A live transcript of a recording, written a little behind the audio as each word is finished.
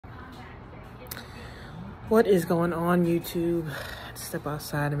What is going on, YouTube? I had to step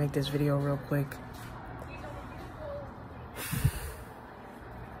outside and make this video real quick.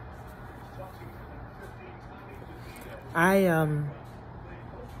 I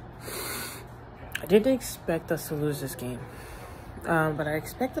didn't expect us to lose this game, but I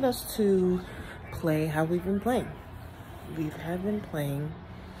expected us to play how we've been playing. We have been playing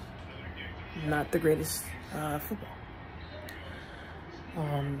not the greatest football.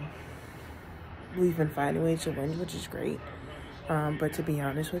 We've been finding ways to win, which is great. But to be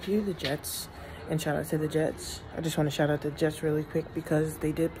honest with you, the Jets, and shout out to the Jets. I just want to shout out the Jets really quick because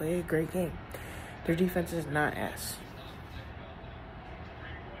they did play a great game. Their defense is not ass.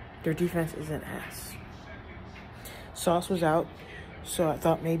 Their defense isn't ass. Sauce was out, so I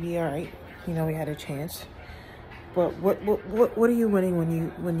thought maybe, all right, you know, we had a chance. But what are you winning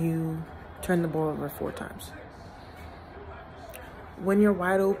when you turn the ball over 4 times? When you're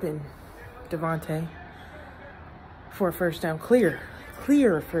wide open, Devontae, for a first down, clear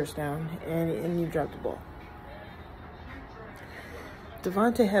first down, and you drop the ball.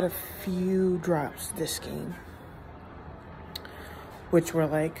 Devontae had a few drops this game, which were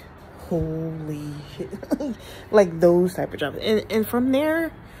like, holy shit, like those type of drops. And from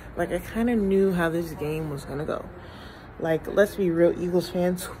there, like, I kind of knew how this game was gonna go. Like, let's be real, Eagles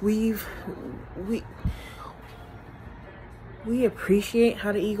fans, we appreciate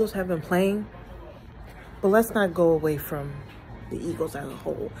how the Eagles have been playing, but let's not go away from the Eagles as a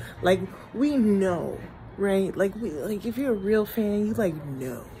whole. Like, we know, right? Like, if you're a real fan, you like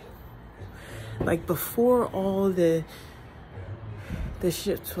know. Like, before all the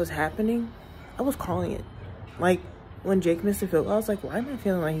shit was happening, I was calling it. Like, when Jake missed the field goal, I was like, why am I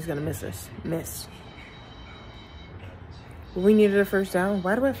feeling like he's gonna miss this? We needed a first down.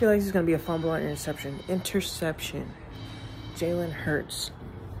 Why do I feel like he's gonna be a fumble or interception? Jalen Hurts.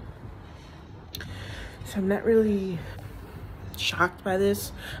 So I'm not really shocked by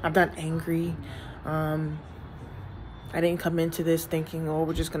this. I'm not angry. I didn't come into this thinking, oh,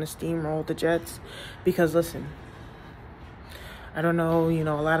 we're just gonna steamroll the Jets. Because listen, I don't know, you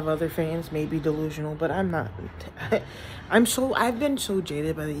know, a lot of other fans may be delusional, but I'm not. I've been so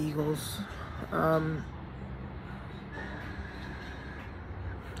jaded by the Eagles.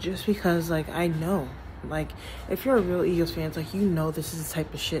 Just because, like, I know. Like, if you're a real Eagles fan, it's like, you know this is the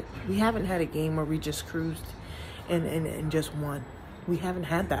type of shit. We haven't had a game where we just cruised and just won. We haven't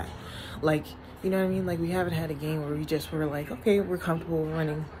had that. Like, you know what I mean? Like, we haven't had a game where we just were like, okay, we're comfortable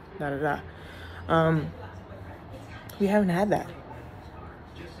running, da-da-da. We haven't had that.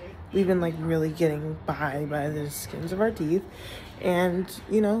 We've been, like, really getting by the skins of our teeth. And,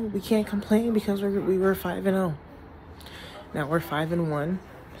 you know, we can't complain because we were 5-0. Now we're 5-1.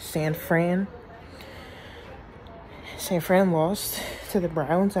 San Fran lost to the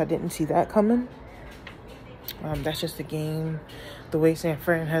Browns. I didn't see that coming. That's just the game, the way San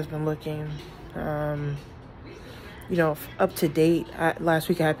Fran has been looking. You know, up to date, last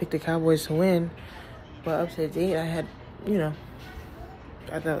week I had picked the Cowboys to win, but up to date I had, you know,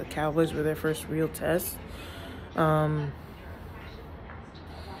 I thought the Cowboys were their first real test. And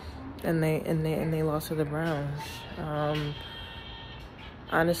they lost to the Browns.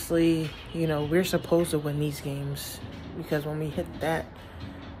 Honestly, you know, we're supposed to win these games because when we hit that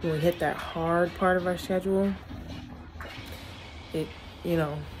hard part of our schedule, you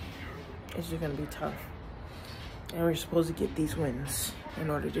know, it's just gonna be tough. And we're supposed to get these wins in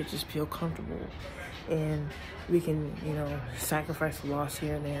order to just feel comfortable. And we can, you know, sacrifice a loss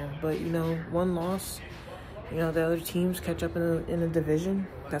here and there. But, you know, one loss, you know, the other teams catch up in the division.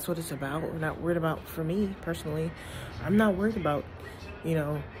 That's what it's about. We're not worried about, for me, personally, I'm not worried about, you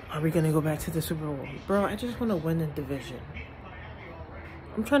know, are we going to go back to the Super Bowl? Bro, I just want to win the division.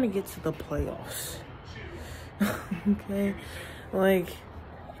 I'm trying to get to the playoffs. Okay? Like,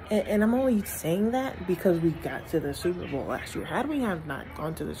 and I'm only saying that because we got to the Super Bowl last year. Had we have not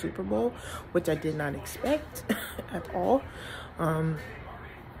gone to the Super Bowl, which I did not expect at all,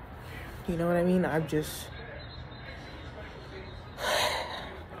 you know what I mean? I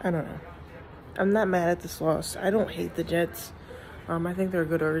don't know. I'm not mad at this loss. I don't hate the Jets. I think they're a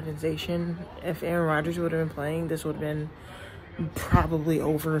good organization. If Aaron Rodgers would have been playing, this would have been probably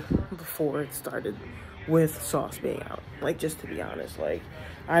over before it started with Sauce being out. Like, just to be honest, like,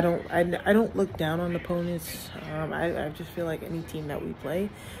 I don't look down on opponents. I just feel like any team that we play,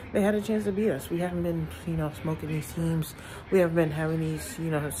 they had a chance to beat us. We haven't been, you know, smoking these teams. We haven't been having these,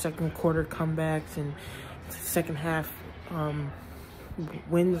 you know, second quarter comebacks and second half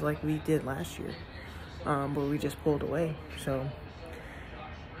wins like we did last year, where we just pulled away. So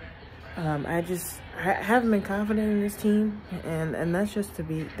I haven't been confident in this team, and that's just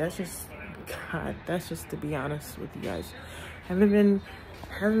God, that's just to be honest with you guys.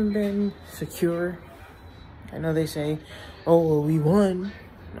 Haven't been secure. I know they say, oh, well, we won.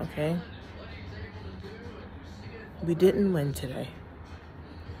 Okay. We didn't win today.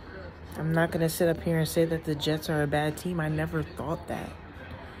 I'm not going to sit up here and say that the Jets are a bad team. I never thought that.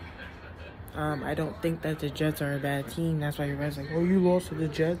 I don't think that the Jets are a bad team. That's why everybody's like, oh, you lost to the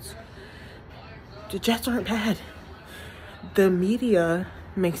Jets. The Jets aren't bad. The media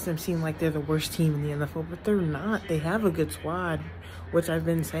makes them seem like they're the worst team in the NFL, but they're not. They have a good squad, which I've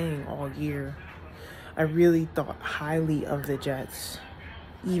been saying all year. I really thought highly of the Jets,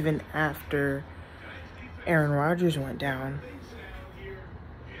 even after Aaron Rodgers went down.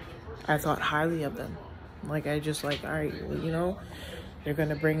 I thought highly of them. Like, I just like, all right, well, you know, they're going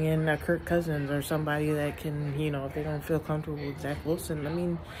to bring in Kirk Cousins or somebody that can, you know, if they don't feel comfortable with Zach Wilson. I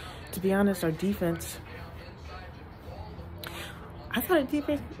mean, to be honest, our defense, I thought our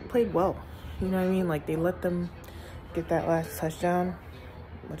defense played well. You know what I mean? Like, they let them get that last touchdown,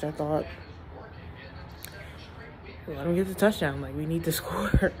 which I thought, let them get the touchdown. Like, we need to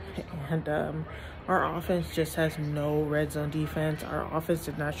score. And our offense just has no red zone defense. Our offense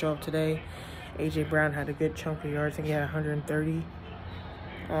did not show up today. A.J. Brown had a good chunk of yards. I think he had 130.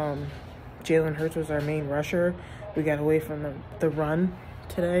 Jalen Hurts was our main rusher. We got away from the run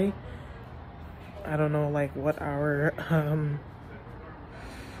today. I don't know, like, what our...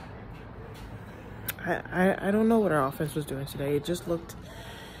 I don't know what our offense was doing today. It just looked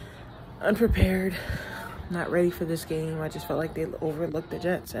unprepared, not ready for this game. I just felt like they overlooked the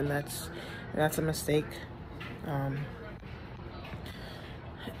Jets, and that's a mistake. I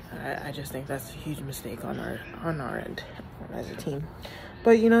just think that's a huge mistake on our end as a team.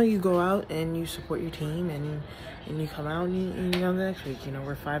 But, you know, you go out and you support your team, and you come out and you know, the next week, you know,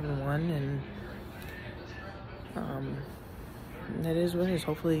 we're 5-1, and that is what it is.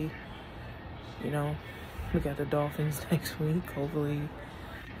 Hopefully, you know, we got the Dolphins next week. Hopefully,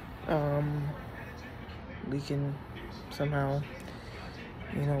 we can somehow,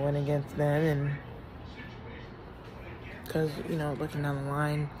 you know, win against them. And because, you know, looking down the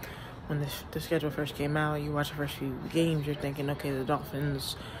line, when the schedule first came out, you watch the first few games, you're thinking, okay, the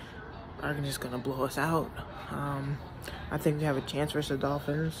Dolphins are just going to blow us out. I think we have a chance versus the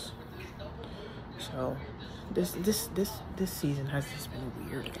Dolphins. So this season has just been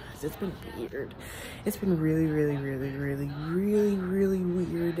weird, guys. It's been weird. It's been really, really, really, really, really, really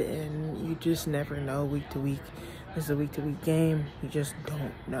weird, and you just never know week to week. This is a week-to-week game. You just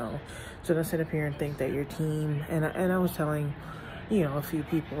don't know. So don't sit up here and think that your team, and I was telling, you know, a few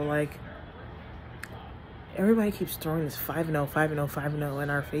people, like, everybody keeps throwing this 5-0, 5-0, 5-0 in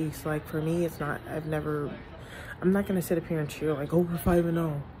our face. Like, for me, it's not, I'm not going to sit up here and cheer like, oh, we're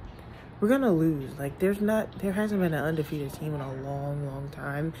 5-0. We're going to lose. Like, there hasn't been an undefeated team in a long, long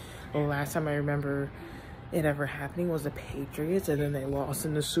time. The last time I remember it ever happening was the Patriots, and then they lost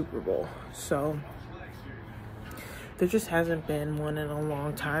in the Super Bowl. So there just hasn't been one in a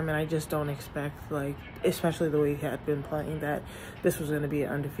long time, and I just don't expect, like, especially the way he had been playing, that this was going to be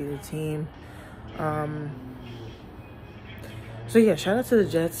an undefeated team. So yeah, shout out to the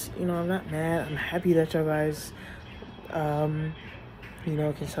Jets. You know, I'm not mad. I'm happy that y'all guys, you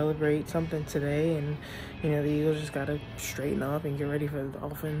know, can celebrate something today, and, you know, the Eagles just got to straighten up and get ready for the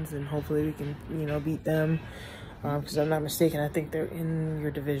Dolphins, and hopefully we can, you know, beat them, because I'm not mistaken, I think they're in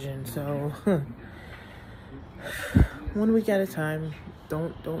your division. So 1 week at a time.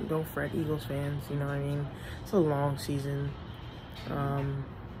 Don't fret, Eagles fans. You know what I mean? It's a long season.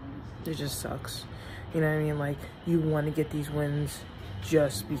 It just sucks. You know what I mean? Like, you want to get these wins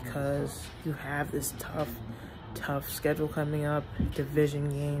just because you have this tough schedule coming up, division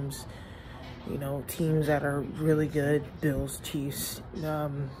games, you know, teams that are really good, Bills, Chiefs,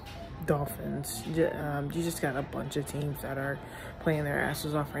 Dolphins. You just got a bunch of teams that are playing their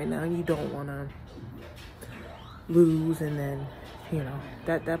asses off right now, and you don't want to lose. And then, you know,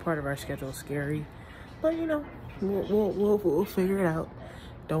 that part of our schedule is scary, but, you know, we'll figure it out.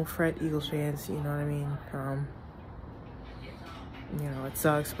 Don't fret, Eagles fans. You know what I mean? You know, it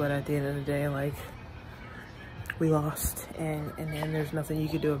sucks, but at the end of the day, like, we lost, and there's nothing you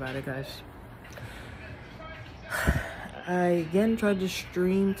can do about it, guys. I again tried to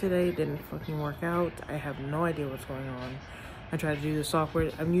stream today. It didn't fucking work out. I have no idea what's going on. I tried to do the software.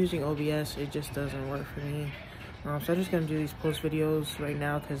 I'm using OBS. It just doesn't work for me. So I'm just gonna do these post videos right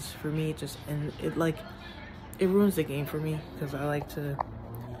now, because for me, it ruins the game for me, because I like to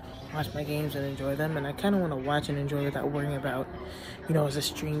watch my games and enjoy them, and I kind of want to watch and enjoy without worrying about, you know, is the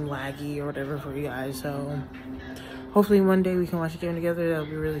stream laggy or whatever for you guys. So hopefully one day we can watch a game together. That'll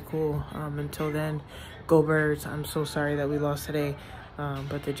be really cool. Until then, go Birds. I'm so sorry that we lost today.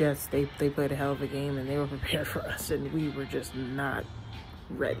 But the Jets, they played a hell of a game, and they were prepared for us, and we were just not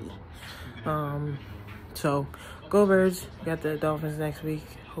ready. So, go Birds. We got the Dolphins next week.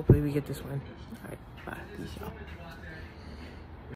 Hopefully we get this win. All right, bye. Peace, y'all.